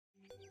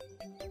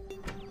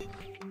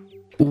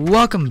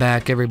Welcome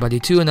back everybody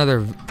to another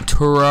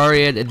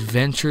Terraria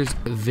Adventures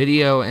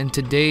video, and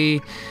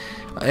today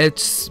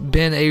it's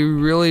been a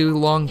really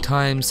long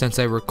time since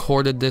I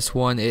recorded this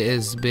one. It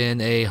has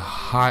been a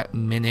hot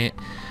minute.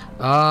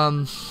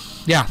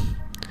 Yeah,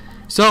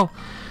 so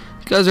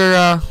you guys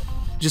are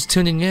just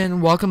tuning in,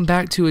 welcome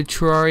back to a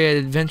Terraria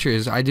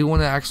Adventures. I do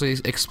want to actually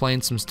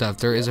explain some stuff.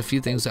 There is a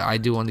few things that I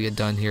do want to get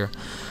done here,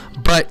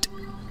 but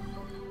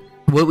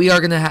what we are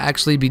going to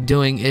actually be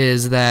doing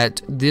is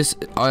that this,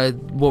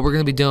 what we're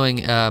going to be doing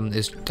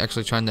is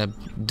actually trying to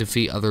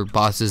defeat other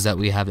bosses that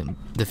we haven't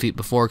defeated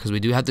before, because we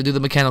do have to do the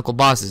mechanical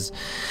bosses.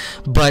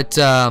 But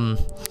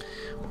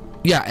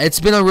yeah, it's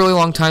been a really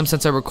long time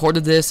since I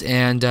recorded this,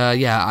 and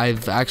yeah,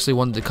 I've actually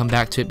wanted to come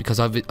back to it because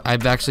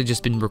I've actually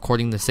just been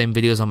recording the same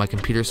videos on my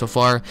computer so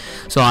far.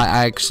 So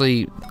I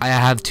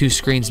have two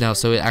screens now,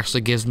 so it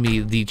actually gives me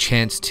the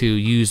chance to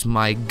use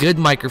my good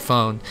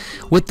microphone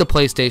with the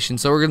PlayStation.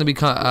 So we're going to be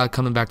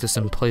coming back to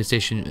some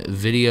PlayStation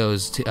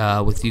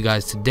videos with you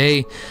guys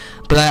today.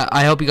 But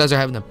I hope you guys are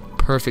having a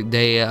perfect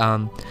day.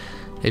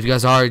 If you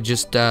guys are,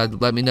 just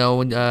let me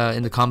know in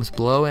the comments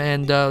below,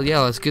 and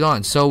yeah, let's get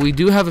on. So we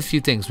do have a few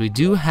things. We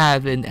do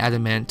have an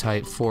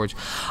adamantite forge.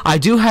 I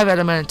do have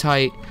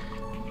adamantite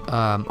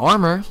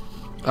armor.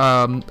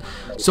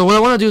 So what I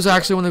want to do is I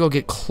actually want to go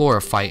get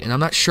chlorophyte, and I'm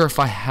not sure if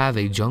I have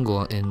a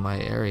jungle in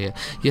my area.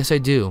 Yes, I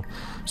do.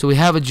 So we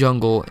have a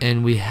jungle,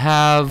 and we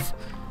have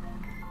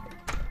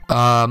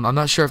I'm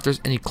not sure if there's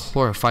any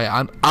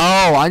chlorophyte.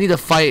 Oh, I need to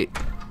fight.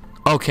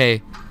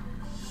 Okay.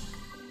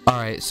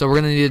 Alright, so we're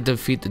going to need to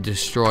defeat the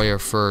destroyer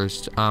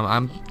first.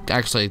 I'm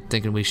actually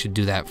thinking we should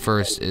do that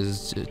first,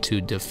 is to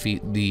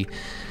defeat the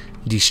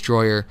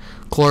destroyer.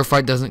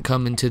 Chlorophyte doesn't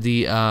come into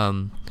the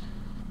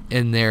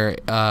in there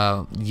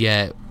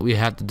yet. We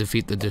have to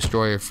defeat the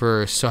destroyer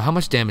first. So how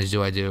much damage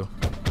do I do?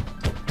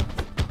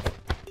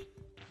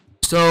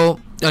 So,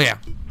 oh yeah.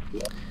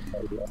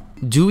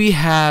 Do we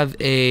have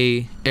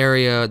a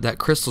area that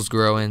crystals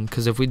grow in?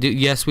 Because if we do,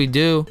 yes we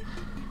do.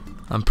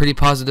 I'm pretty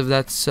positive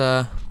that's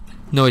no,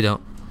 we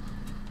don't.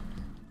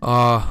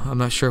 I'm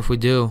not sure if we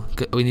do.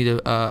 We need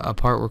a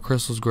part where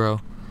crystals grow.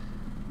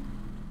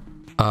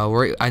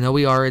 I know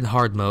we are in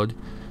hard mode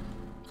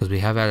because we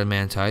have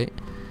adamantite,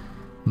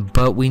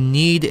 but we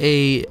need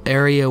a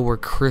area where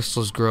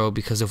crystals grow,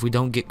 because if we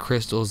don't get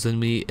crystals,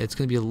 then it's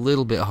gonna be a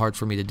little bit hard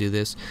for me to do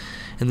this.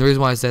 And the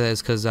reason why I say that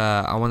is because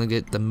I want to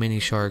get the mini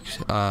sharks,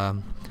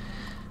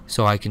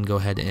 so I can go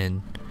ahead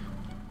and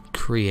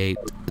create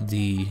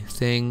the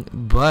thing.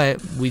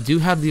 But we do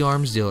have the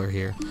arms dealer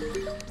here.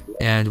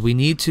 And we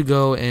need to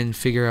go and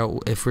figure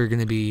out if we're going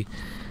to be...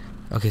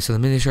 Okay, so the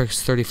mini shark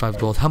is 35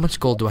 gold. How much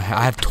gold do I have?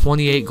 I have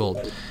 28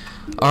 gold.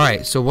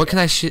 Alright, so what can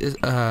I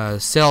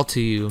sell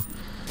to you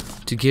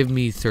to give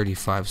me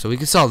 35? So we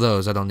can sell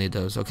those. I don't need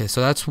those. Okay,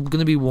 so that's going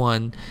to be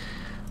 1.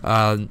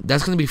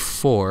 That's going to be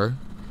 4.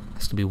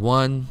 That's going to be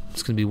 1.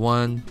 That's going to be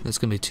 1. That's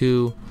going to be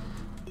 2.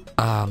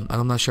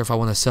 I'm not sure if I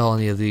want to sell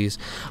any of these.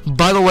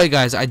 By the way,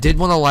 guys, I did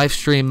want to live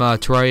stream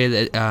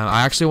Terraria.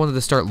 I actually wanted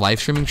to start live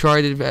streaming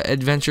Terraria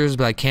Adventures,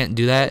 but I can't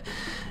do that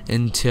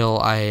until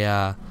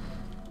I,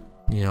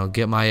 you know,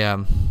 get my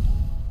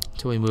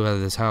until we move out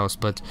of this house.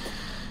 But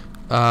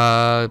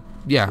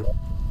yeah,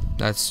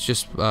 that's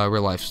just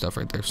real life stuff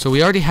right there. So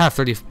we already have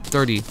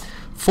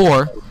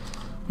 34.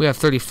 We have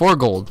 34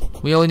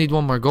 gold. We only need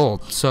 1 more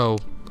gold. So,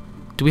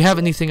 do we have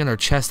anything in our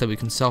chest that we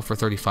can sell for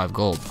 35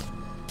 gold?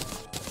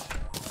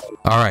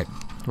 Alright,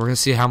 we're going to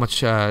see how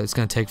much it's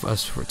going to take for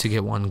us to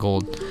get 1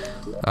 gold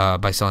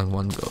by selling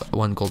one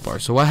gold bar.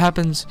 So what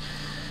happens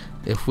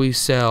if we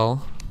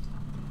sell...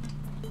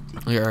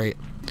 Alright,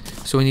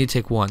 so we need to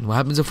take 1. What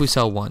happens if we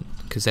sell 1?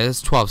 Because that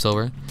is 12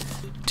 silver.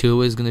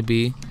 2 is going to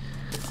be...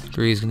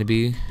 3 is going to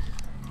be...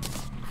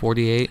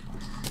 48,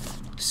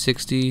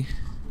 60,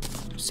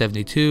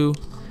 72,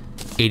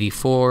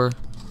 84,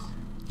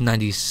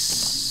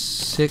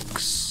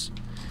 96,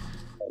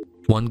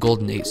 1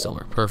 gold and 8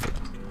 silver. Perfect.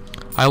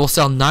 I will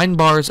sell 9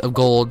 bars of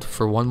gold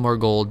for 1 more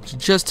gold,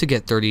 just to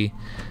get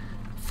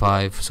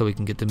 35, so we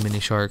can get the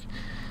mini shark,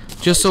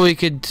 just so we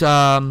could,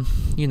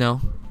 you know,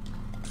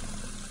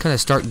 kind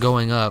of start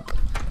going up,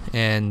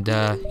 and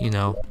you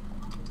know,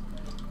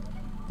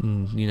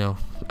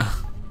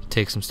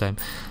 take some time.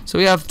 So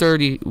we have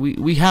 30.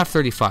 We have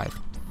 35.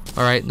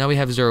 All right, now we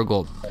have 0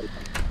 gold.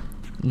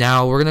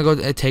 Now we're gonna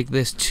go take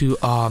this to.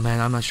 Oh man,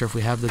 I'm not sure if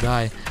we have the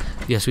guy.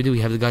 Yes, we do.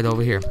 We have the guy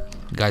over here.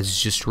 The guy's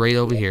just right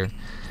over here.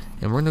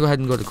 And we're going to go ahead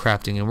and go to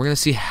crafting, and we're going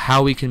to see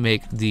how we can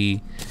make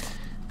the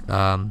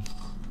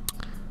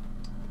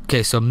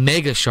okay, so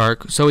mega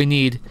shark. So we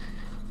need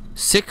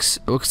 6.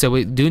 So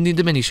we do need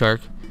the mini shark.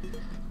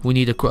 We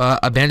need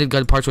a banded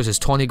gun parts, which is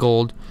 20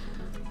 gold.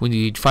 We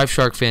need 5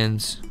 shark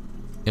fins,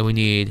 and we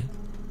need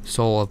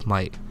soul of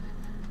might.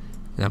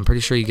 And I'm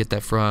pretty sure you get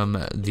that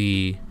from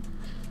the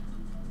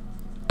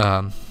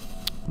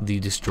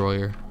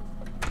destroyer.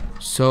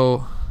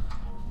 So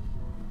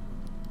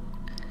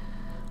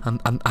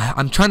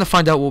I'm trying to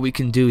find out what we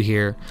can do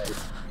here.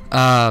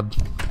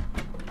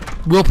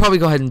 We'll probably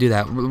go ahead and do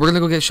that. We're gonna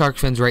go get shark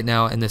fins right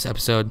now in this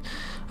episode.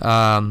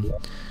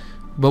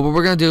 But what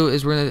we're gonna do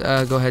is we're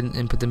gonna go ahead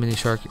and put the mini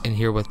shark in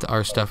here with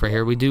our stuff right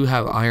here. We do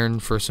have iron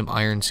for some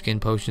iron skin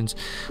potions.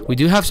 We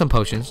do have some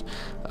potions.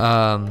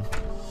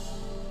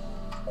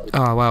 Oh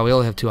wow, we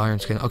only have 2 iron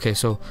skin. Okay,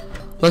 so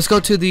let's go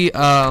to the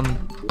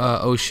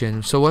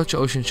ocean. So which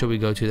ocean should we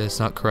go to that's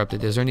not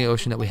corrupted? Is there any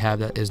ocean that we have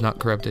that is not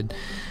corrupted?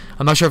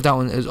 I'm not sure if that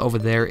one is over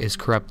there is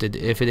corrupted.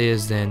 If it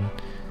is, then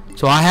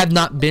so I have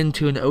not been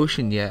to an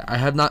ocean yet. I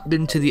have not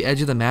been to the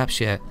edge of the maps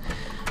yet.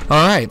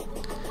 Alright,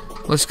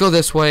 let's go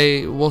this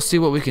way. We'll see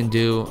what we can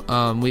do.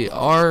 We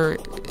are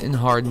in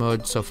hard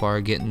mode so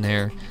far, getting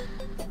there.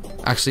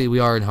 Actually, we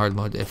are in hard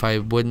mode. If I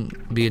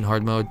wouldn't be in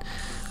hard mode,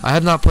 I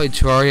have not played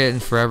Terraria in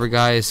forever,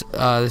 guys.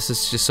 This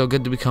is just so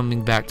good to be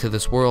coming back to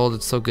this world.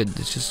 It's so good.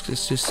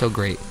 It's just so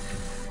great.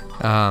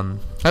 I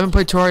haven't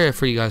played Terraria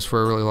for you guys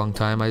for a really long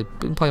time. I've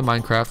been playing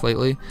Minecraft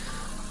lately.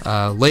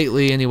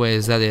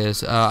 Anyways, that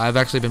is. I've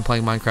actually been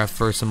playing Minecraft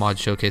for some mod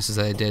showcases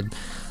that I did.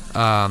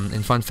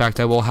 And fun fact,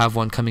 I will have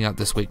one coming out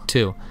this week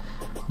too.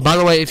 By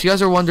the way, if you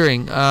guys are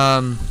wondering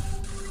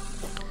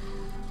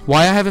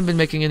why I haven't been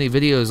making any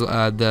videos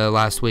the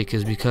last week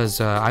is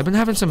because I've been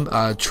having some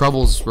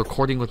troubles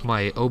recording with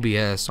my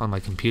OBS on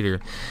my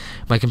computer.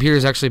 My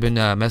computer's actually been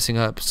messing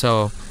up,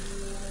 so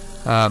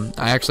I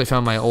actually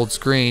found my old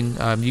screen.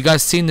 You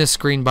guys seen this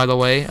screen, by the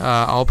way.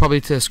 I'll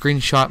probably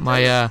screenshot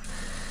my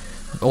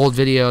old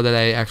video that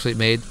I actually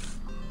made.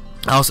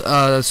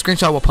 The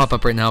screenshot will pop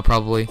up right now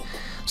probably.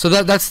 So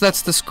that's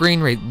the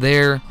screen right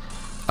there.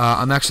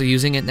 I'm actually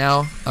using it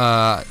now.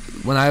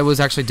 When I was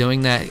actually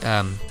doing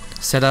that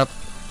setup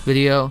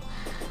video,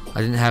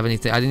 I didn't have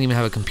anything. I didn't even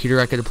have a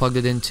computer I could have plugged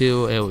it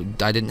into.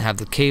 I didn't have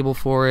the cable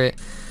for it.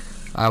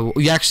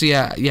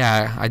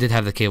 Yeah, I did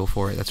have the cable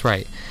for it. That's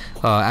right.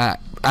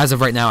 As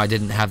of right now, I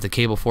didn't have the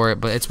cable for it,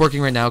 but it's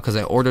working right now because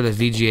I ordered a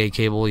VGA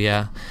cable.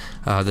 Yeah,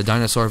 the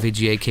dinosaur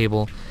VGA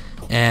cable,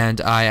 and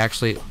I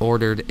actually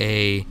ordered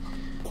a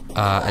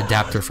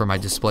adapter for my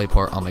display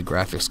port on my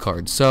graphics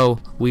card. So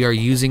we are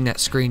using that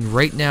screen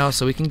right now,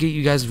 so we can get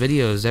you guys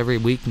videos every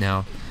week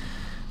now.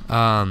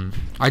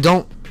 I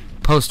don't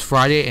post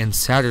Friday and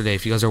Saturday,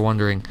 if you guys are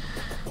wondering.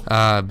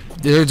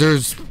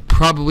 There's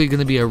probably going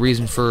to be a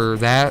reason for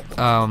that.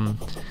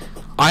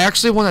 I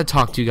actually want to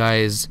talk to you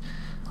guys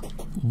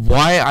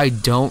why I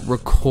don't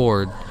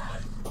record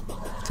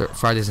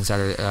Fridays and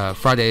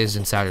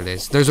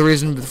Saturdays. There's a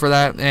reason for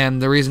that,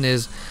 and the reason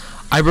is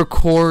I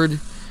record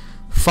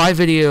 5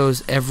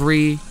 videos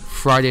every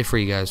Friday for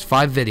you guys.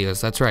 5 videos,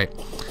 that's right.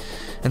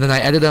 And then I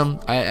edit them.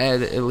 I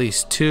edit at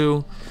least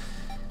 2,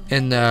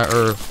 and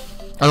or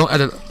I don't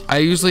edit. I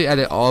usually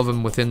edit all of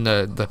them within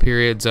the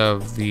periods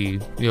of the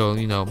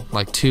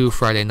like 2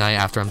 Friday night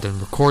after I'm done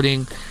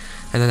recording,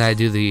 and then I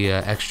do the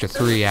extra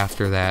 3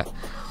 after that.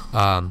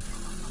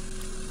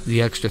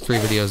 The extra 3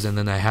 videos, and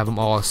then I have them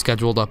all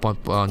scheduled up on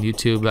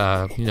YouTube,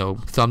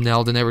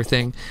 thumbnailed and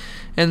everything.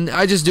 And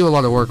I just do a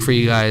lot of work for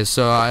you guys,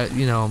 so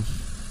I'm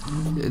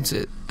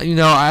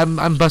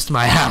busting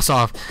my ass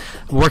off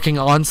working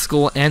on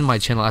school and my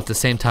channel at the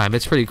same time.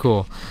 It's pretty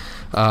cool.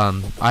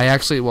 I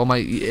actually,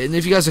 and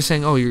if you guys are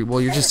saying, oh,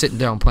 you're just sitting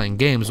down playing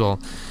games, well,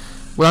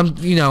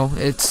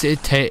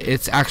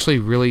 it's actually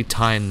really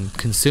time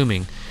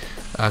consuming.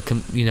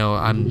 I'm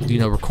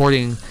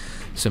recording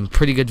some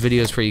pretty good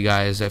videos for you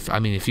guys. If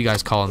you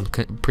guys call them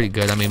pretty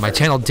good. My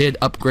channel did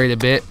upgrade a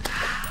bit,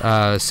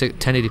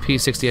 1080p,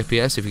 60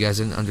 FPS. If you guys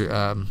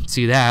didn't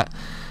see that,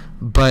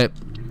 but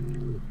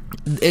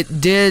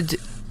it did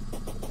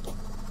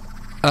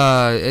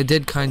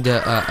kind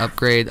of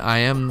upgrade. I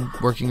am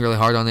working really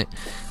hard on it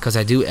because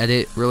I do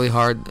edit really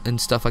hard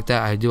and stuff like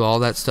that. I do all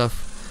that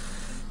stuff,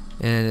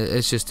 and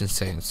it's just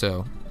insane.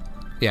 So,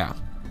 yeah.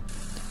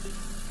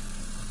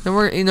 And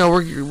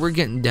we're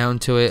getting down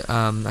to it.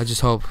 I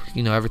just hope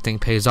everything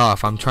pays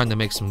off. I'm trying to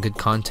make some good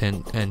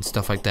content and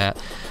stuff like that.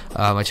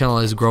 My channel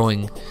is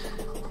growing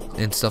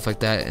and stuff like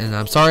that, and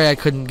I'm sorry I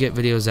couldn't get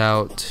videos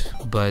out,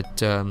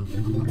 but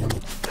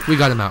we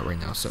got them out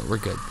right now, so we're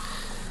good.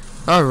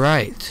 All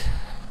right,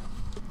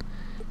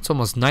 it's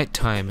almost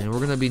nighttime, and we're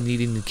gonna be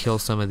needing to kill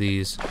some of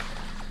these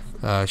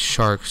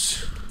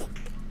sharks.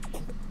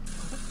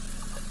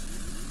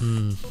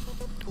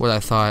 What I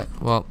thought.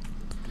 Well,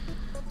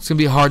 it's gonna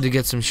be hard to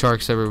get some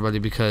sharks, everybody,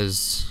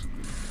 because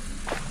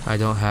I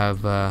don't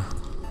have the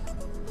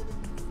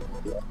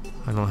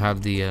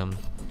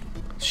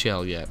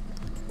shell yet.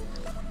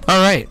 All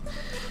right.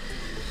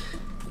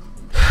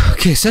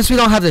 Okay, since we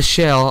don't have the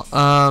shell,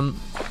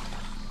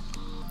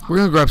 we're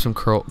gonna grab some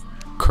coral.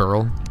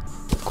 We're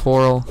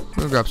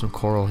gonna grab some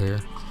coral here,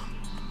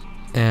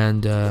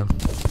 and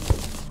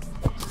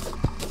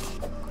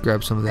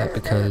grab some of that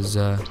because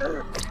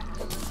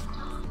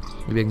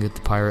maybe I can get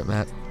the pirate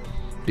map.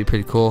 Be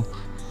pretty cool.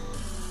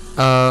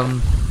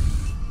 So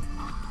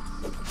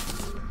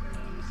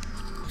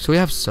we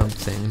have some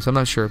things. I'm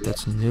not sure if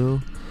that's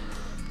new.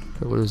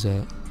 Or what is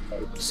that?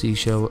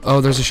 Seashell.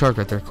 Oh, there's a shark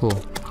right there.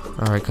 Cool.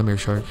 Alright, come here,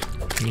 shark.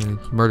 I'm gonna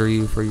murder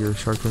you for your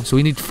shark. So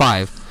we need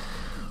 5.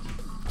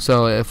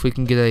 So if we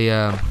can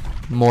get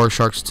more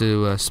sharks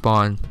to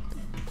spawn,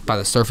 by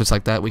the surface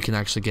like that, we can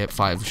actually get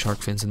 5 shark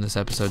fins in this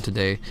episode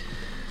today.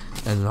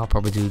 And then I'll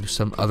probably do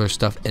some other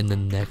stuff in the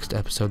next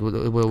episode.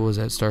 What was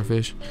that,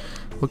 starfish?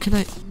 What can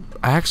I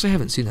actually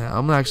haven't seen that.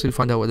 I'm gonna actually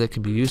find out what that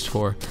can be used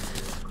for.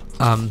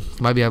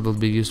 Might be able to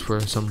be used for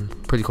some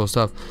pretty cool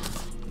stuff.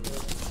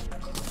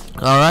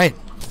 Alright,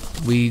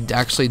 we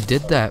actually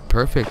did that.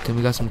 Perfect. And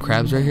we got some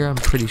crabs right here. I'm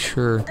pretty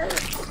sure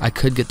I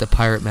could get the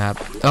pirate map.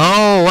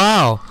 Oh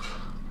wow,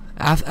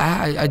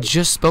 I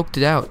just spoked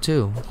it out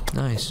too.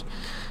 Nice,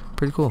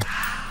 pretty cool.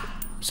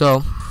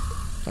 So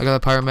I got a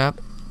pirate map,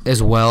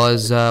 as well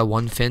as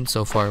 1 fin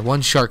so far,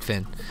 1 shark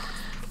fin.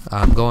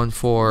 I'm going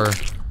for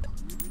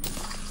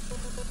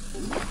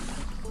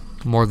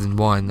more than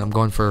 1. I'm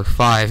going for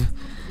 5,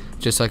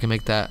 just so I can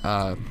make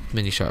that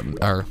mini shark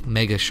or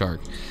mega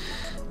shark.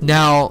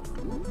 Now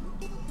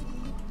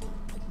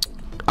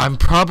I'm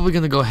probably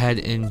gonna go ahead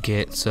and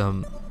get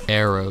some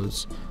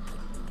arrows,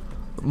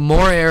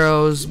 more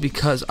arrows,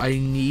 because I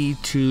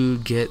need to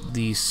get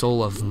the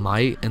Soul of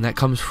Might, and that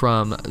comes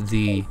from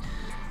the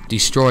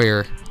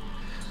destroyer,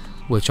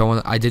 which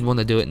I did want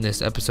to do it in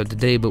this episode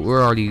today, but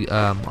we're already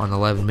on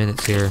 11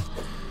 minutes here,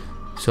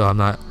 so I'm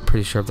not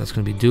pretty sure if that's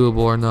going to be doable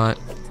or not.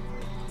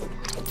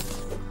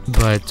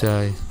 But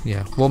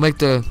yeah, we'll make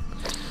some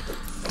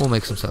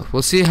stuff.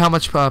 We'll see how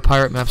much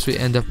pirate maps we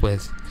end up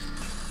with,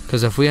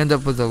 because if we end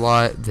up with a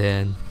lot,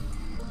 then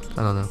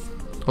I don't know.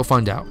 We'll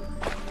find out.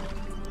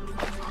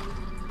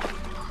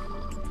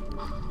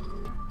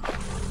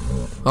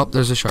 Oh,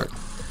 there's a shark.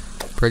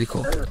 Pretty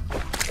cool.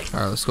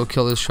 Alright, let's go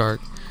kill this shark.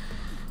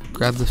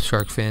 Grab the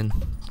shark fin.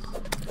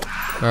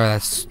 Alright,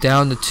 that's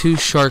down to 2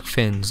 shark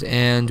fins,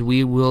 and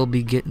we will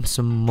be getting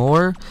some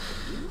more.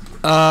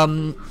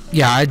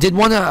 Yeah, I did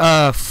want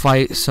to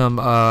fight some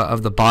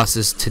of the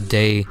bosses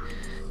today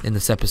in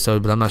this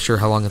episode, but I'm not sure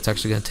how long it's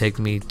actually going to take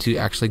me to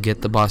actually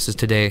get the bosses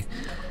today.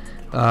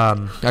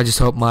 I just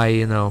hope my,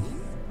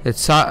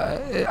 it's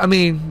I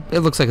mean, it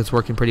looks like it's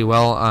working pretty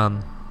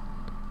well.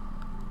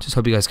 Just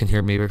hope you guys can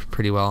hear me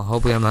pretty well.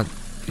 Hopefully I'm not,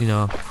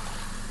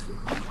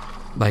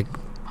 like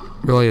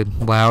really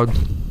loud.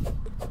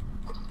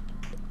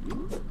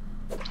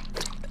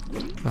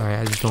 Alright,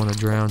 I just don't want to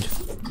drown.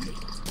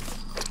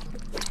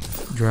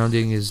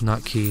 Drowning is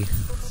not key.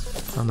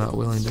 I'm not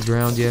willing to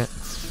drown yet.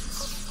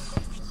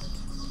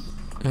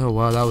 Oh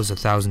wow, that was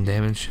 1,000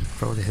 damage.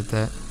 If I would have hit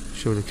that,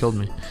 she would have killed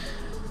me.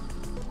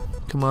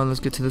 Come on, let's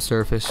get to the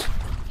surface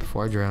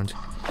before I drowned.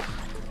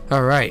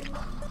 Alright.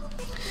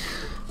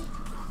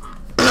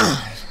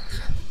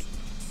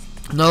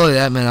 Not only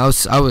that, man, I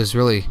was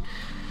really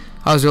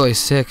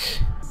sick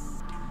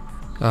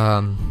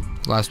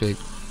last week,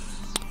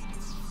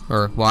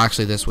 or well,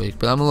 actually this week,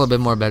 but I'm a little bit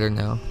more better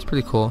now. It's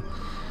pretty cool.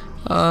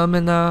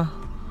 And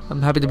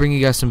I'm happy to bring you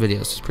guys some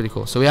videos. It's pretty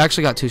cool. So we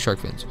actually got 2 shark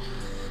fins,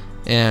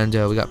 and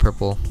we got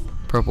purple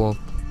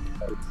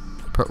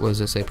what does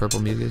it say?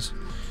 Purple mucus.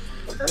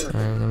 Alright,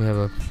 then we have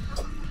a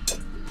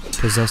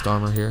possessed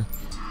armor here.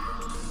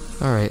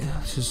 Alright,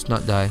 let's just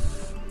not die.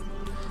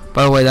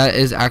 By the way, that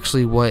is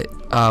actually what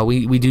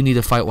we do need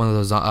to fight one of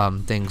those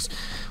things.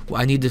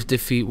 I need to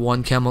defeat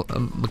 1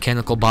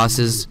 mechanical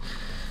bosses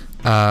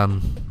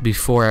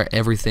before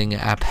everything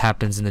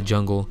happens in the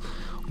jungle.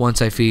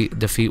 Once I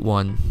defeat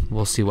 1,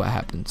 we'll see what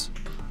happens.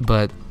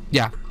 But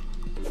yeah.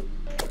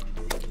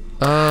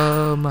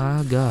 Oh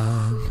my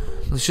god.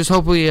 Let's just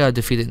hope we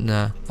defeat it in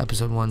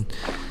episode 1.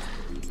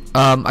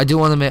 I do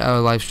want to make a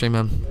live stream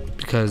him,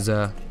 because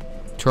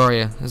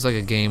Terraria is like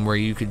a game where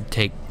you could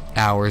take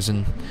hours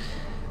and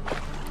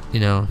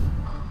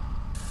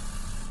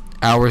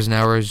hours and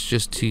hours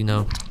just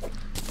to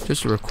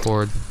just to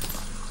record.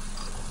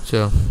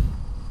 So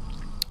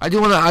I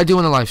do want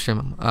to live stream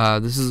him.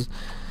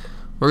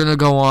 We're gonna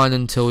go on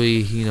until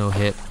we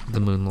hit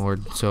the Moon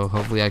Lord. So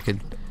hopefully I could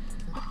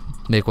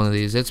make one of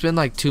these. It's been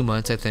like 2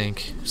 months, I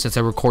think, since I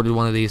recorded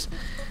one of these,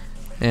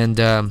 and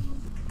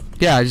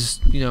yeah, I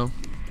just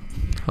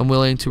I'm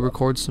willing to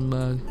record some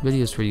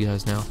videos for you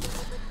guys now.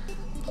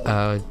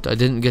 I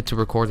didn't get to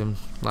record them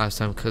last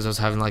time because I was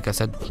having, like I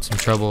said, some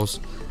troubles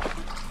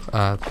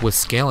with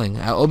scaling.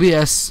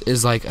 OBS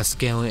is like a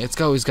scaling. It's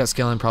always got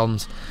scaling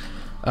problems.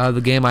 The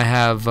game I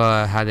have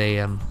had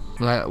a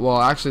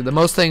well, actually, the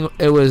most thing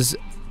it was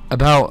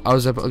about, I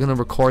was gonna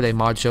record a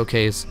mod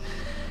showcase,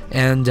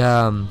 and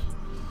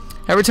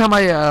every time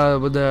I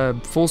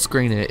would full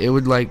screen it, it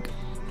would like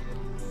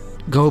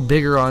go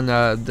bigger on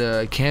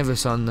the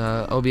canvas on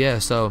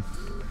OBS. So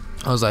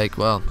I was like,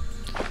 well,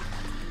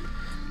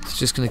 it's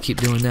just gonna keep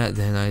doing that.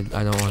 Then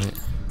I don't want it.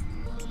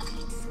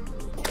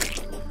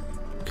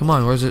 Come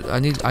on, where's it? I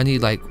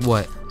need like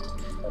what?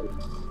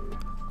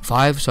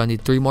 5, so I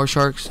need 3 more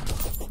sharks.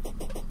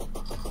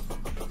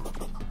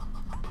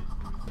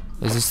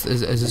 Is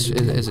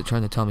it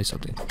trying to tell me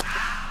something?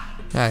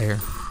 Out of here.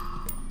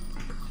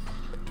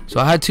 So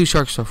I had 2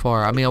 sharks so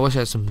far. I mean, I wish I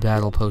had some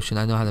battle potion.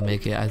 I know how to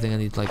make it. I think I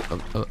need like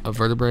a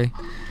vertebrae.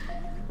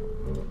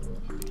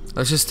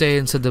 Let's just stay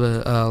inside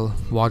the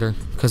water,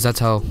 because that's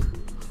how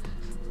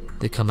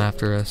they come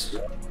after us.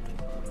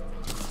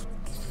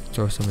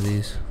 Throw some of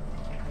these.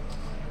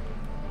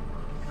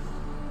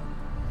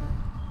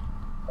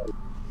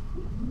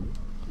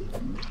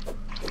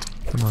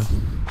 Come on.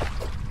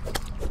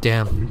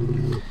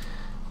 Damn.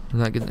 I'm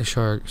not getting the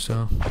shark,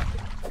 so.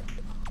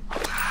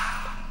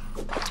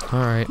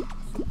 Alright.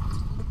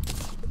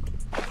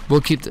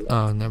 We'll keep the.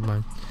 Oh, never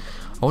mind.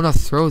 I want to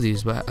throw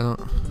these, but I don't.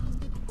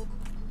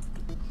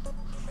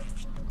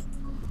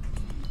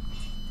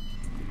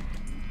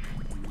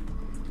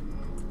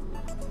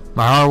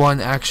 My R1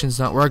 action's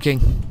not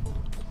working.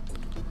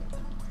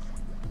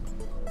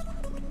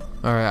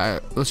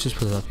 Alright, let's just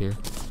put it up here.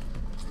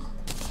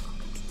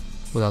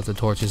 Without the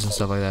torches and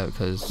stuff like that,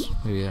 because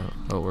maybe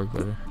that'll work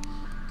better.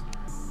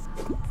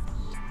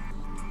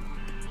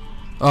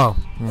 Oh,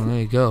 well, there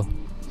you go.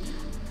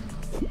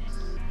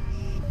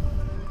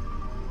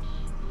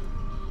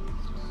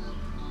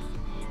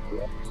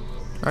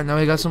 Alright, now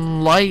we got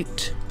some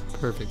light.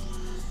 Perfect.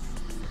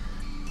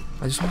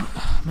 I just want,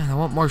 man, I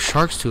want more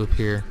sharks to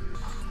appear.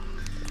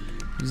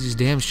 These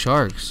damn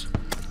sharks.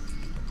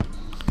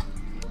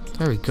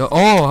 There we go.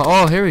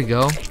 Oh, here we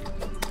go.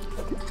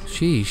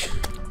 Sheesh.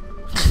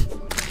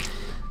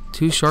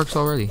 2 sharks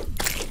already.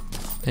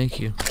 Thank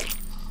you.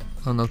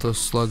 I don't know if those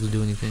slugs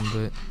do anything,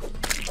 but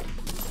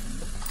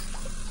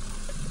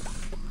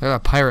I got a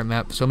pirate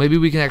map, so maybe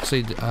we can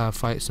actually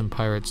fight some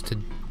pirates to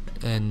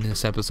end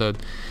this episode.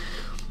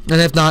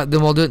 And if not,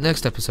 then we'll do it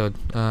next episode.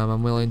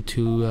 I'm willing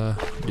to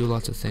do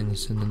lots of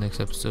things in the next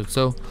episode,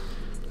 so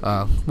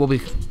we'll be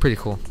pretty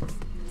cool.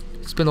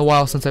 It's been a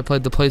while since I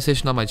played the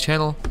PlayStation on my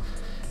channel,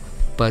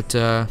 but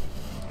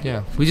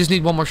yeah, we just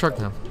need one more shark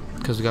now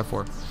because we got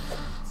 4,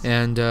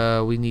 and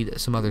we need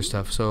some other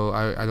stuff. So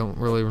I don't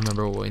really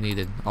remember what we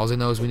needed. All I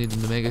know is we needed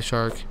the mega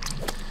shark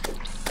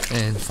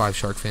and 5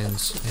 shark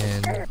fins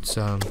and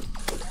some.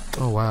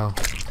 Oh wow!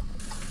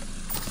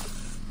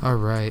 All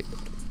right,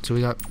 so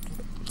we got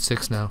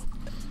 6 now.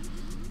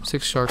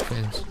 6 shark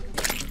fins.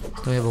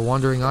 Then we have a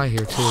wandering eye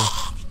here too.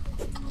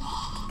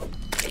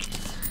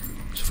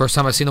 First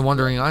time I've seen a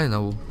wandering eye in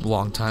a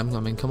long time. I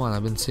mean, come on,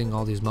 I've been seeing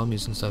all these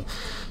mummies and stuff.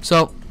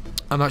 So,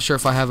 I'm not sure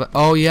if I have a...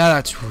 Oh, yeah,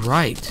 that's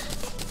right.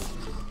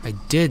 I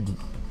did.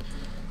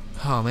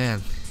 Oh,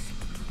 man.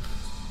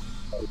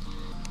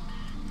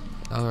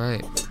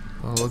 Alright.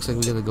 Well, it looks like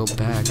we gotta go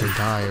back or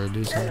die or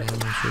do something. I'm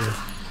not sure.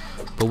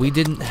 But we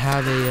didn't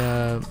have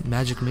a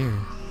magic mirror.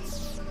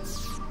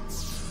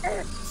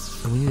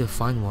 And we need to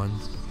find one.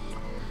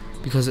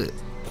 Because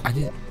I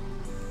need...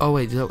 Oh,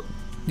 wait.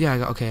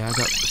 Yeah, okay, I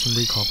got some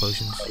recall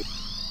potions.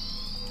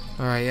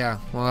 Alright, yeah.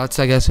 Well, that's,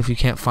 I guess, if you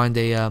can't find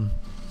a,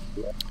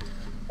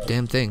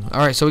 damn thing.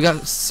 Alright, so we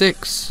got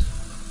 6.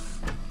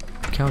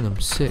 Count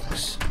them,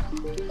 6.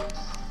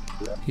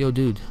 Yo,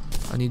 dude.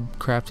 I need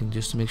crafting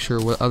just to make sure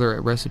what other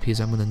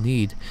recipes I'm gonna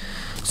need.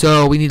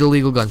 So, we need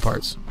illegal gun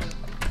parts.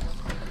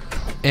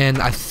 And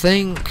I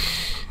think...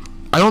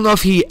 I don't know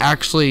if he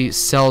actually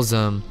sells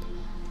them.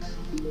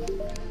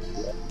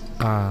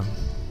 Oh,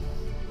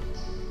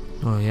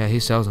 yeah, he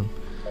sells them.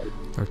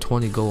 Or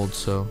 20 gold,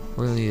 so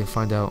we're gonna need to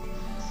find out.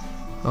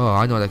 Oh,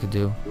 I know what I could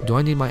do. Do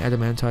I need my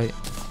adamantite?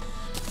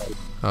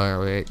 Alright,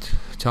 wait.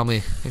 Tell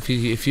me if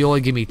you only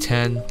give me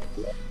 10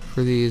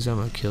 for these, I'm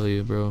gonna kill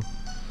you, bro.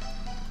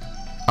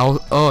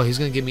 Oh, he's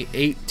gonna give me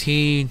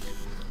 18.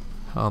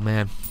 Oh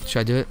man, should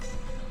I do it?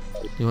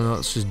 You know,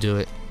 let's just do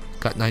it.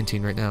 Got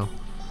 19 right now,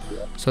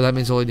 so that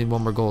means I only need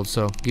 1 more gold.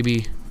 So give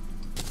me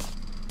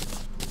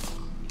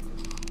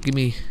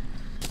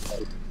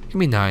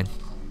 9.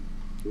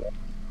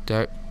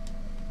 There.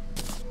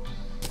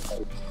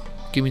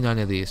 Give me 9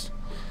 of these.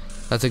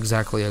 That's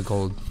exactly a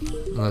gold,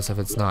 unless if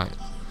it's not.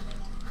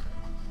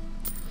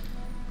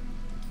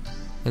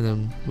 And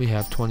then we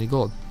have 20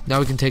 gold. Now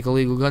we can take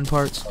illegal gun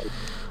parts.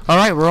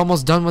 Alright, we're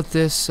almost done with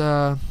this.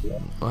 Wow,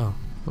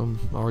 I'm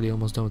already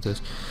almost done with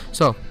this.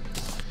 So,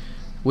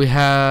 we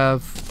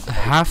have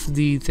half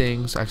the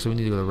things. Actually, we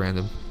need to go to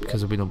random,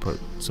 because if we don't put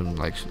some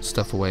like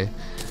stuff away.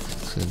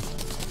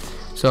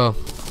 So,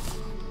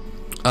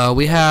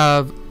 we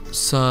have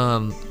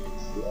some...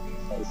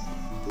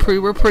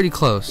 We're pretty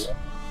close.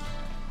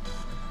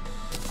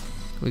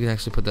 We can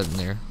actually put that in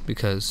there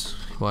because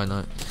why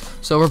not?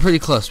 So we're pretty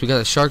close. We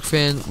got a shark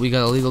fin, we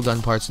got illegal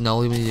gun parts, and now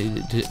all we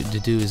need to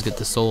do is get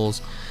the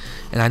souls.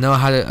 And I know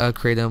how to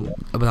create them,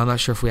 but I'm not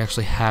sure if we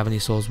actually have any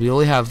souls. We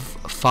only have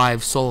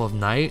 5 soul of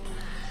night.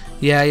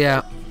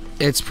 Yeah,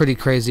 it's pretty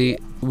crazy.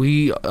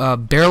 We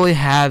barely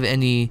have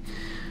any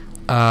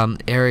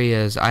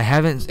areas. I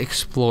haven't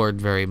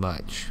explored very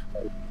much.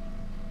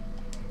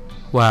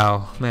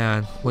 Wow,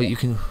 man,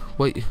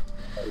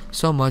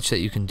 so much that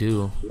you can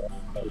do.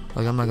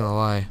 Like, I'm not gonna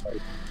lie.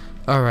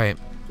 Alright,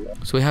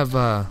 so we have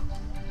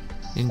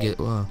you can get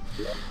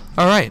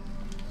alright,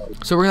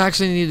 so we're gonna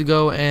actually need to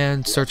go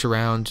and search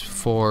around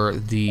for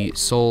the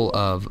soul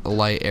of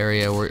light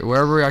area,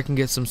 wherever I can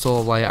get some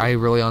soul of light. I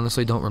really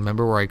honestly don't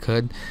remember where I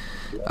could.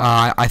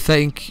 I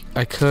think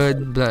I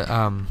could, but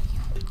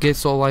get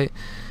soul light,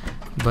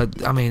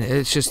 but I mean,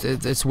 it's just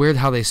it's weird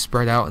how they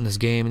spread out in this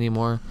game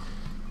anymore.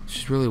 It's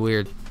just really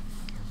weird.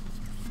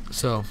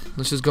 So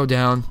let's just go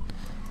down.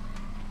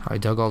 I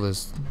dug all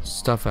this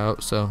stuff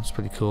out, so it's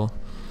pretty cool.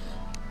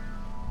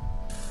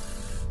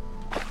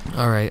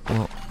 Alright,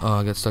 well,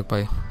 I got stuck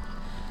by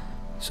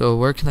So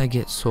where can I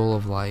get Soul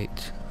of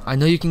Light? I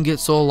know you can get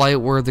Soul of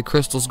Light where the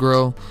crystals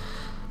grow,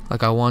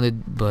 like I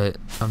wanted, but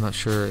I'm not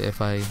sure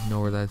if I know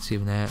where that's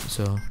even at.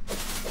 So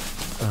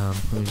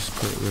let me just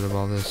get rid of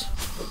all this.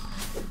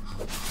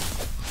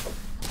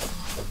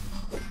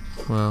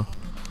 Well,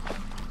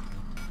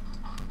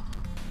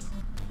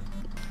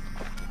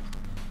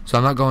 so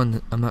I'm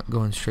not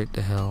going straight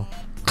to hell.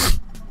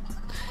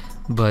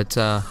 But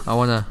I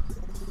wanna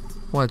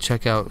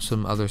check out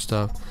some other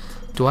stuff.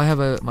 Do I have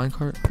a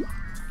minecart?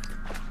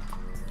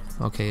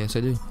 Okay, yes I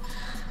do.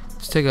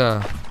 Let's take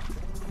a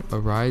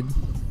ride.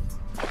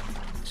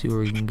 See where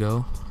we can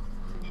go.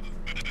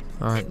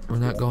 Alright, we're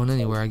not going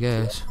anywhere, I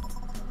guess.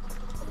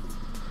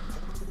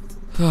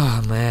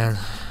 Oh man.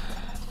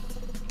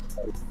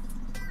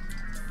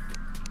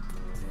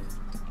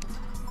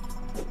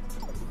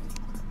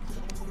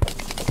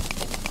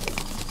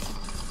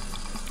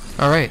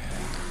 Alright.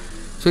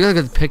 So we got a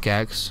good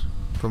pickaxe,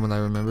 from what I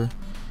remember.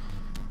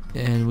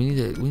 And we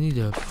need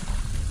to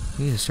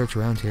search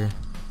around here.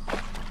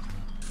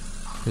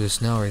 There's a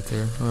snail right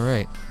there.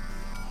 Alright.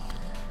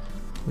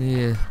 We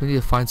need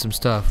to find some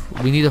stuff.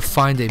 We need to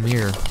find a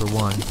mirror for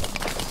one.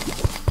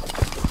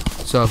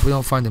 So if we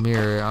don't find a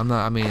mirror,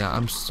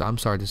 I'm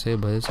sorry to say,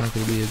 but it's not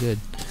gonna be a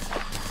good.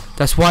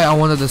 That's why I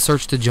wanted to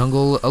search the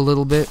jungle a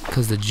little bit,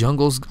 because the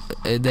jungle's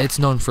it's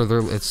known for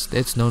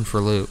it's known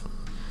for loot.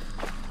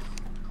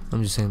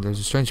 I'm just saying, there's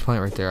a strange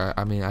plant right there.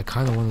 I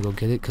kind of want to go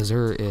get it, because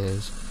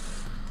there's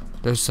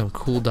some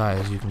cool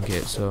dyes you can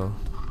get. So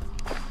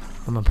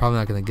I'm probably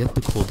not gonna get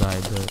the cool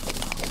dye, but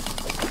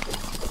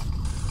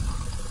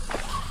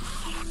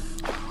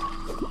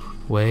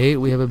wait,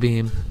 we have a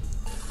beam.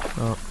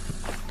 Oh,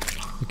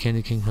 the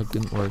Candy King hook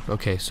didn't work.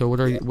 Okay, so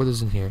what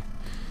is in here?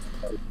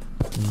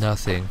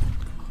 Nothing.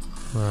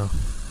 Wow.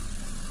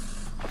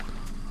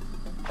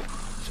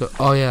 So,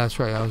 oh yeah, that's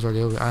right. I was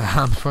already over.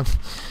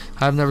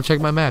 I've never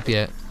checked my map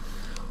yet.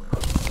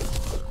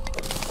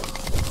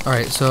 All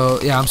right,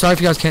 so yeah, I'm sorry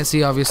if you guys can't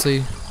see.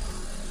 Obviously,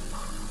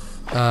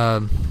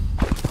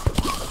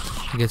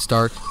 it gets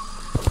dark.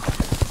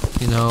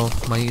 You know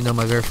my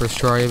very first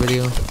Terraria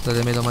video that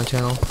I made on my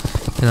channel,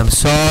 and I'm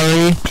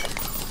sorry,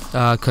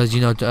 cause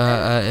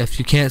if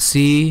you can't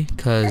see,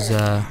 cause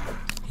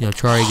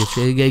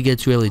Terraria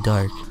gets really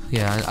dark.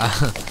 Yeah,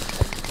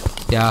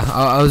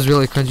 I was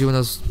really cringy when I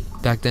was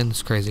back then.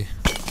 It's crazy.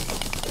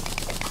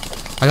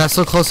 I got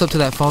so close up to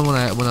that phone when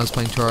I was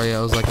playing Terraria.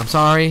 I was like, I'm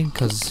sorry,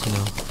 cause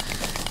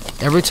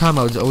every time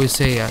I would always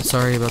say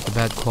sorry about the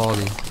bad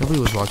quality. Nobody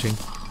was watching.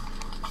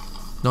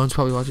 No one's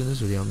probably watching this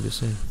video. I'm just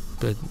saying,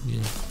 but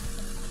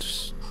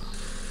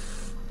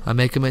I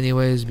make them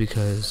anyways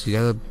because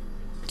you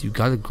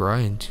gotta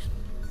grind.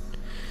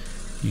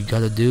 You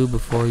gotta do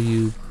before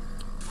you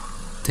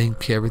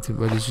think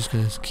everybody's just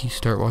gonna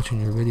start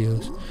watching your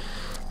videos.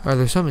 Alright,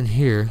 there's something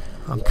here.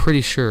 I'm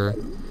pretty sure.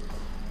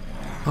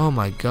 Oh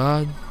my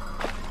god.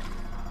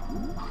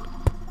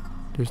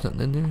 There's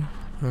nothing in there?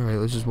 Alright,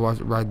 let's just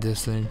ride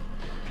this thing.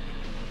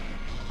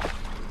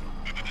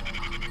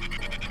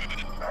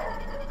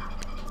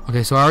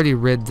 Okay, so I already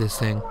read this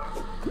thing.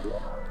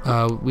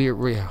 Oh my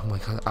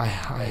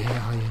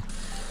god,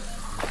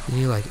 you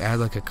need to like add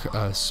like a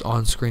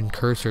on-screen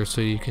cursor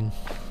so you can.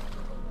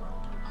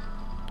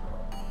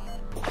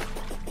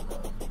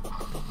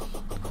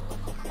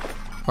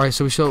 All right,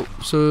 so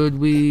should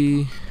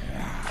we?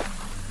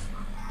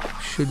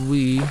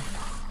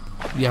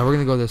 Yeah, we're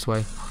gonna go this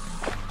way.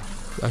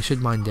 I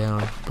should mine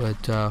down, but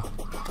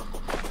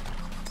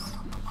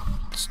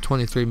it's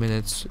 23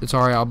 minutes. It's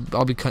alright.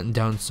 I'll be cutting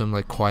down some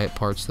like quiet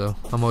parts though.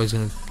 I'm always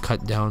gonna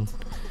cut down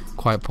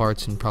quiet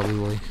parts and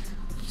probably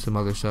some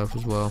other stuff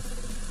as well.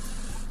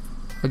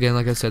 Again,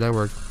 like I said, I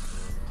work.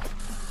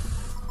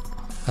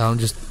 I don't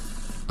just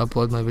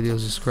upload my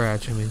videos to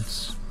scratch. I mean,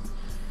 it's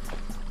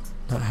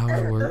not how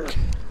I work.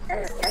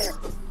 Get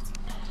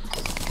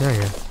out of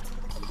here.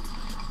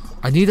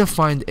 I need to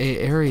find a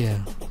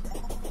area.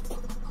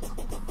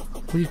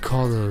 What do you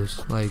call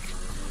those? Like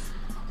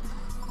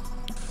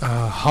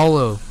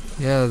hollow.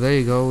 Yeah, there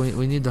you go.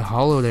 We need the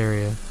hollowed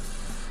area.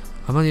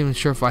 I'm not even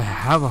sure if I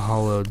have a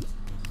hollowed.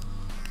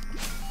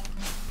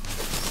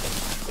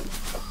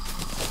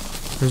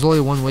 There's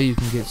only one way you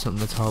can get something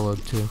that's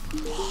hollowed too.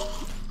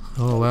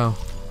 Oh wow.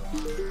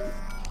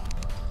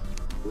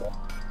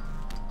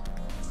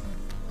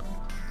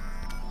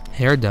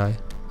 Hair dye.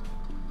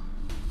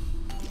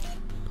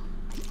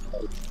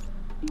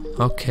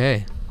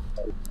 Okay.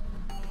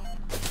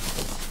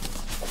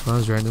 That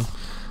was random.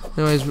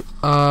 Anyways,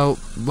 well,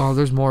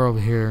 there's more over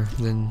here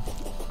than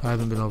I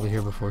haven't been over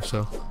here before,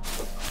 so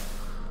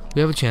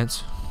we have a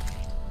chance.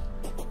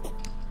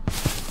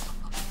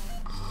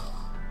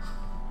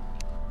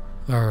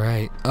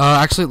 Alright.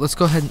 Actually, let's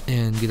go ahead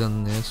and get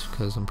on this,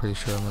 because I'm pretty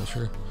sure, I'm not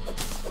sure.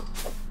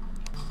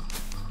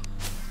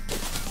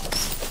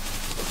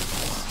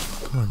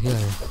 Come on, get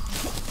out of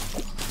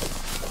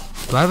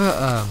here. Do I have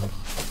a,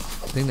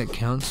 thing that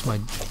counts my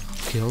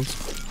kills?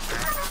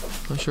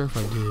 Not sure if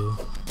I do.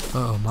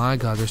 Oh my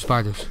god, there's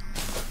spiders.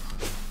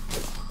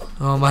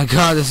 Oh my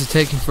god, this is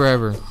taking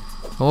forever.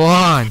 Hold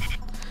on.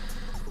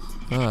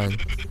 God.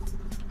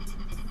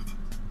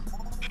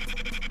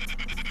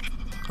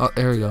 Oh,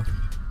 there we go.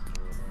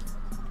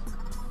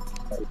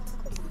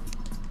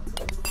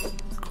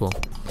 Cool.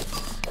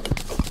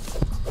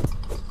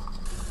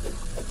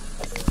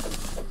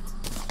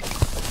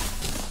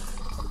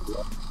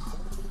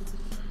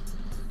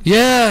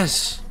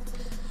 Yes!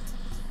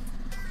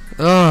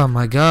 Oh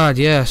my god,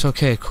 yes.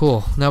 Okay,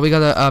 cool. Now we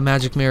got a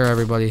magic mirror,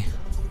 everybody.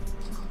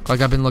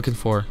 Like I've been looking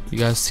for. You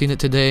guys seen it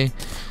today?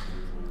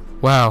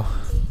 Wow.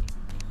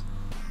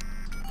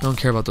 I don't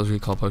care about those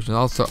recall potions.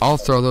 I'll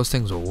throw those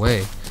things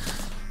away.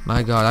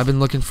 My god, I've been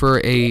looking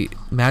for a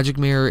magic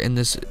mirror in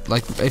this.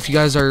 Like, if you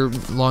guys are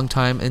long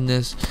time in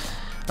this,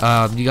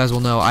 you guys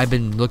will know I've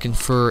been looking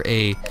for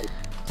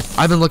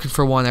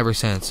one ever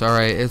since. All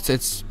right,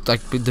 it's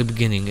like the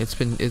beginning. It's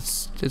been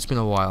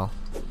a while.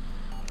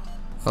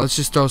 Let's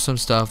just throw some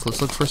stuff. Let's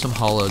look for some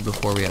hollowed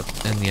before we end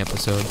the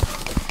episode.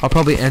 I'll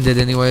probably end it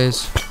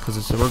anyways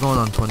because we're going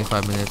on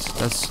 25 minutes.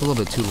 That's a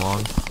little bit too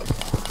long,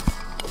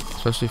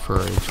 especially for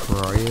a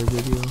Terraria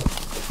video.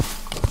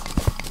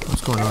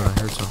 What's going on? I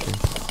heard something.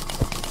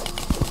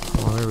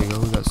 Oh, there we go.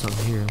 We got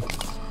something here.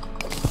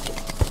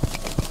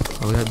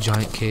 Oh, we got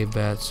giant cave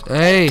bats.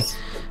 Hey!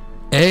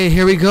 Hey,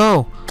 here we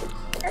go!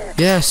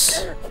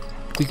 Yes!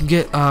 We can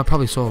get,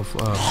 probably soul of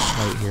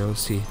light here. Let's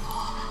see.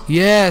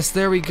 Yes!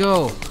 There we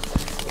go!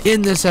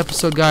 In this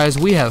episode, guys,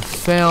 we have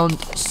found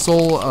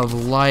soul of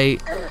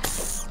light.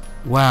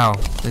 Wow.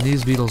 And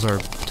these beetles are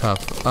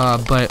tough.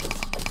 But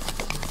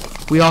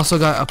we also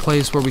got a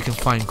place where we can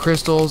find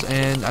crystals,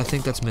 and I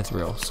think that's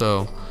Mithril.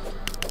 So,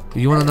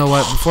 you want to know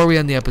what? Before we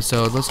end the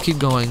episode, let's keep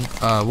going.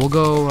 We'll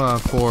go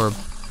for a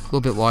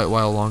little bit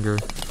while longer.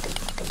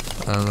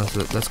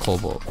 That's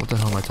Cobalt. What the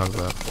hell am I talking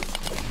about?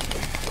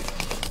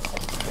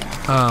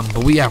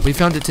 But we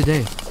found it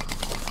today.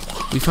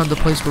 We found the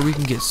place where we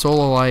can get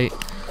solar light.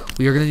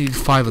 We are gonna need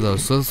 5 of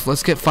those. So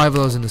let's get 5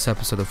 of those in this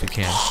episode if we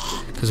can.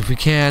 Because if we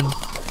can,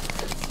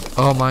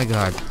 oh my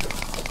god,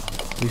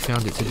 we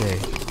found it today.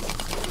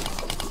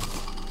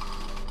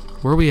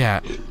 Where are we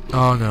at?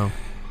 Oh no.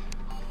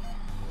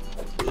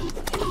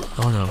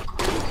 Oh no.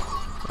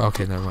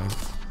 Okay, never mind.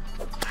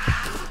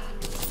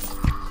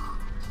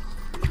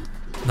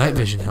 Night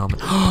vision helmet.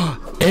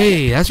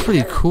 Hey, that's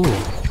pretty cool.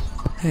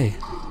 Hey.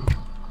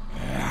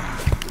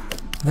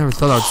 I never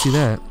thought I'd see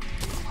that.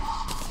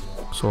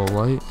 Soul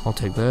light. I'll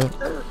take that.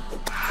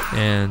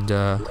 And,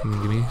 you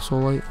can give me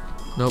soul light?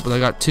 Nope, but I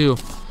got 2.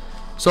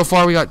 So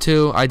far we got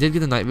 2. I did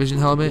get a night vision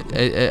helmet.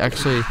 It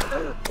actually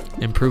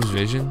improves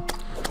vision.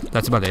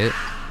 That's about it.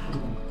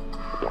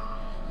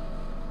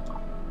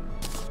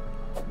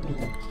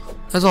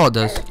 That's all it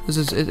does. This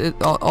is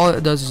all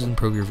it does is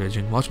improve your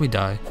vision. Watch me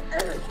die.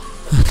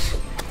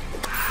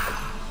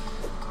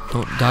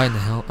 Don't die in the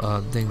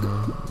hell thing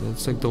though.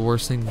 It's like the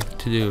worst thing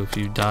to do if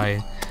you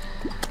die.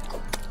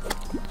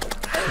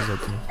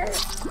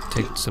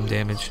 Take some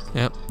damage.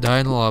 Yep, die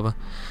in the lava.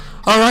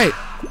 Alright.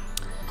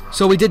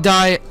 So we did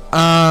die.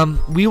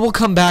 We will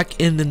come back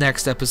in the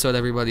next episode,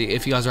 everybody,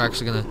 if you guys are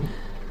actually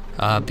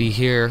gonna be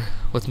here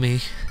with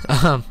me.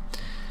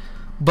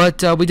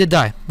 But we did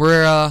die.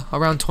 We're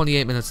around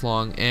 28 minutes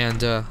long,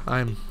 and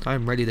I'm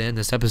ready to end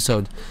this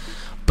episode.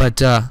 But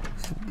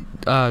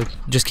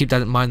just keep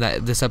that in mind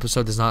that this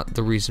episode is not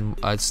the reason.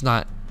 It's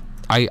not.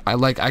 I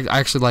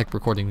actually like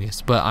recording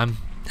these, but I'm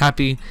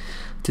happy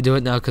to do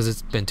it now because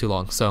it's been too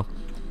long. So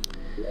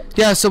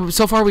yeah,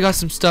 so far we got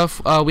some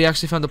stuff. We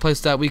actually found a place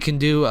that we can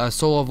do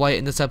Soul of Light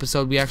in this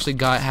episode. We actually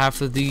got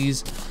half of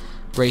these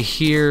right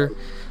here.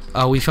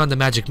 We found the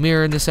magic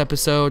mirror in this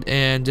episode,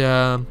 and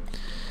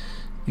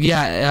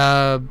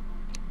yeah,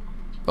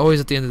 always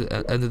at the end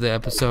of the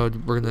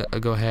episode, we're gonna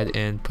go ahead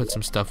and put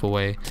some stuff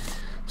away.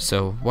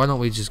 So why don't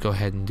we just go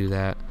ahead and do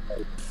that?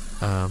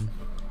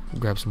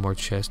 Grab some more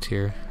chest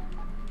here,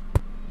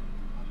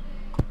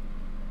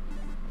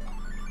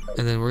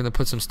 and then we're gonna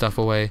put some stuff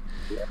away.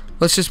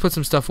 Let's just put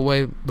some stuff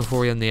away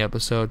before we end the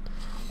episode.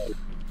 And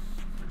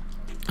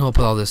we'll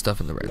put all this stuff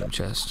in the random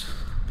chest.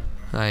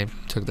 I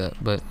took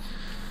that, but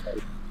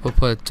we'll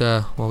put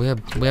well, we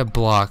have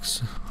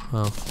blocks.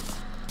 Oh.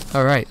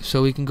 Alright,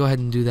 so we can go ahead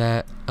and do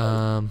that.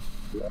 Damn,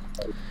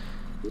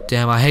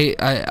 I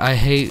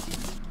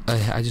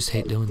just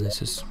hate doing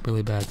this. It's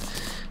really bad.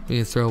 We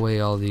can throw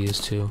away all these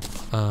too.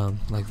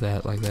 Like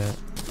that.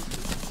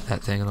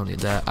 That thing, I don't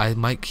need that. I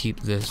might keep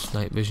this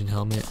night vision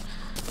helmet.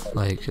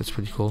 Like, it's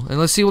pretty cool. And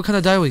let's see what kind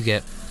of dye we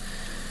get.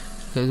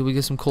 Do we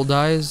get some cool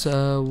dyes?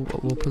 We'll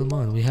put them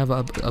on. We have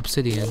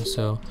obsidian,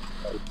 so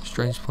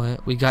strange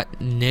plant. We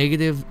got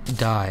negative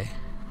dye.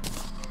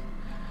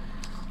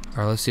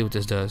 Alright, let's see what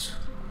this does.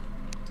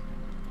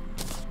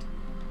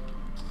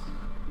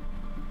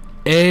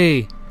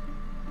 Hey.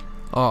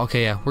 Oh,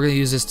 okay, yeah. We're gonna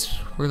use this.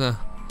 We're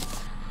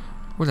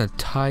gonna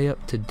tie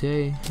up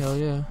today. Hell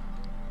yeah.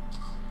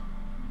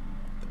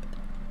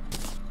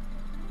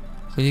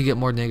 We need to get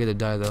more negative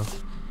dye though,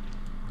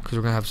 because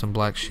we're gonna have some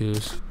black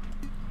shoes.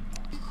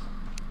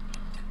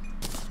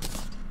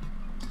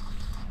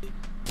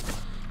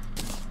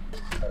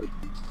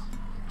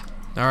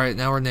 All right,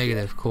 now we're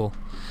negative. Cool.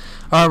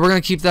 Alright, we're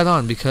gonna keep that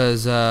on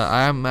because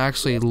I'm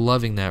actually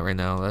loving that right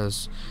now.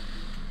 As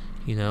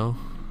you know,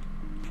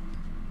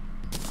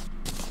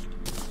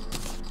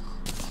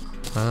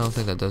 I don't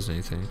think that does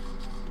anything.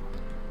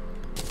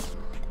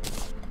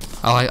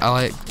 I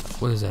like.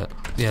 What is that?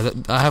 Yeah,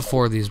 I have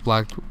 4 of these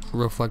black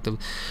reflective.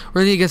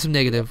 We're gonna need to get some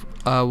negative.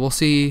 We'll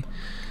see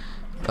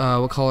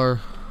what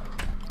color.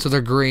 So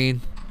they're green,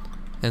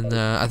 and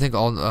I think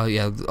all.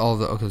 Yeah, all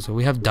the. Okay, so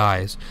we have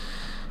dyes,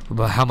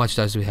 but how much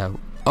dyes do we have?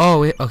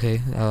 Oh, wait,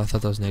 okay. I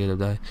thought that was negative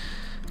dye.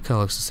 Kind of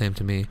looks the same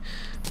to me.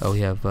 Oh,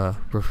 we have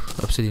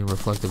obsidian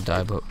reflective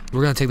dye, but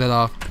we're gonna take that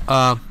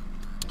off.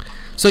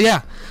 So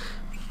yeah,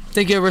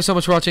 thank you everybody so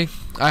much for watching.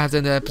 I have to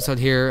end the episode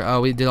here.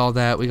 We did all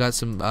that. We got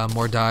some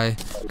more dye,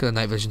 got a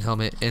night vision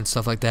helmet and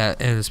stuff like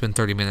that, and it's been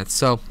 30 minutes.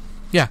 So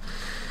yeah,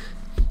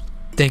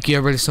 thank you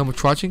everybody so much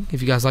for watching.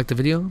 If you guys liked the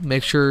video,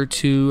 make sure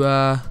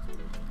to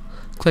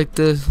click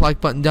the like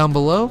button down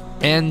below,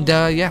 and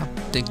yeah,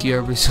 thank you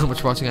everybody so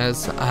much for watching.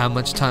 As how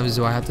much times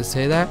do I have to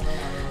say that?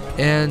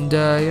 And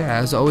yeah,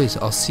 as always,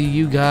 I'll see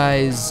you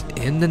guys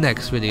in the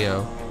next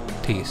video.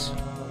 Peace.